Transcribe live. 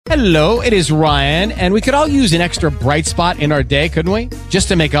Hello, it is Ryan, and we could all use an extra bright spot in our day, couldn't we? Just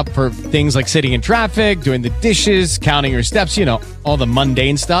to make up for things like sitting in traffic, doing the dishes, counting your steps, all the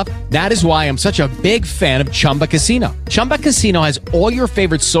mundane stuff. That is why I'm such a big fan of Chumba Casino. Chumba Casino has all your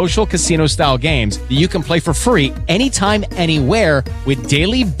favorite social casino-style games that you can play for free anytime, anywhere with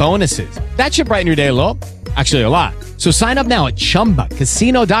daily bonuses. That should brighten your day a little. Actually, a lot. So sign up now at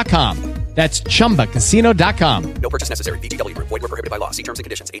ChumbaCasino.com. That's ChumbaCasino.com. No purchase necessary. VGW Group. Void where prohibited by law. See terms and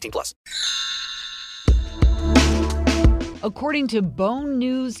conditions. 18+. According to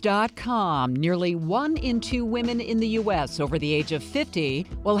BoneNews.com, nearly 1 in 2 women in the U.S. over the age of 50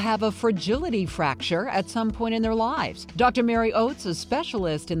 will have a fragility fracture at some point in their lives. Dr. Mary Oates, a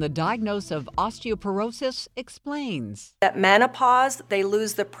specialist in the diagnosis of osteoporosis, explains. At menopause, they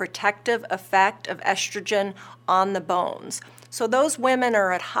lose the protective effect of estrogen on the bones. So those women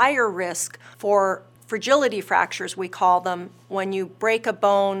are at higher risk for fragility fractures, we call them, when you break a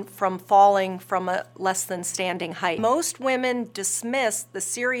bone from falling from a less than standing height. Most women dismiss the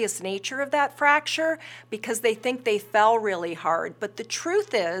serious nature of that fracture because they think they fell really hard. But the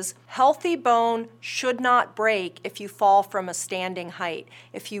truth is, healthy bone should not break if you fall from a standing height.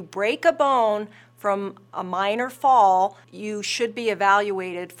 If you break a bone from a minor fall, you should be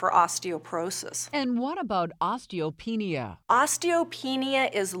evaluated for osteoporosis. And what about osteopenia?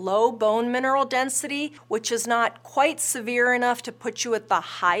 Osteopenia is low bone mineral density, which is not quite severe enough to put you at the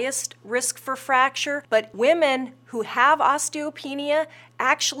highest risk for fracture, but women who have osteopenia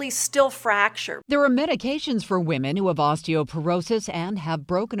actually still fracture. There are medications for women who have osteoporosis and have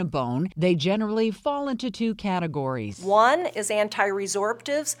broken a bone. They generally fall into 2 categories. One is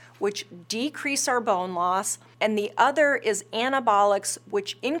anti-resorptives, which decrease our bone loss, and the other is anabolics,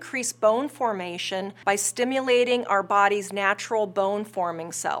 which increase bone formation by stimulating our body's natural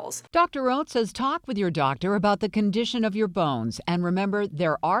bone-forming cells. Dr. Oates says talk with your doctor about the condition of your bones, and remember,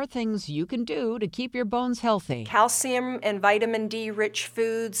 there are things you can do to keep your bones healthy. Calcium and vitamin D-rich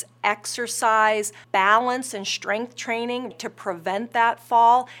foods, exercise, balance and strength training to prevent that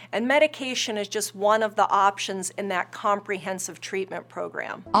fall, and medication is just one of the options in that comprehensive treatment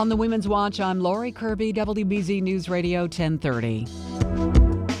program. On the Women's Watch, I'm Lori Kirby, WBZ News Radio 1030.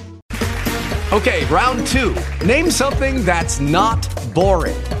 Okay, round 2. Name something that's not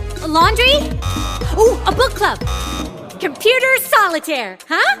boring. A laundry? Ooh, a book club. Computer solitaire,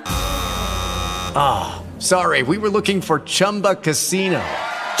 huh? Sorry, we were looking for Chumba Casino.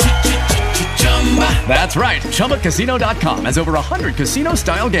 That's right. ChumbaCasino.com has over 100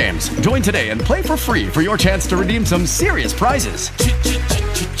 casino-style games. Join today and play for free for your chance to redeem some serious prizes.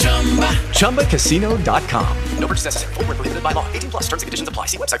 ChumbaCasino.com. No purchase necessary. Void where prohibited by law. 18+. Terms and conditions apply.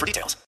 See website for details.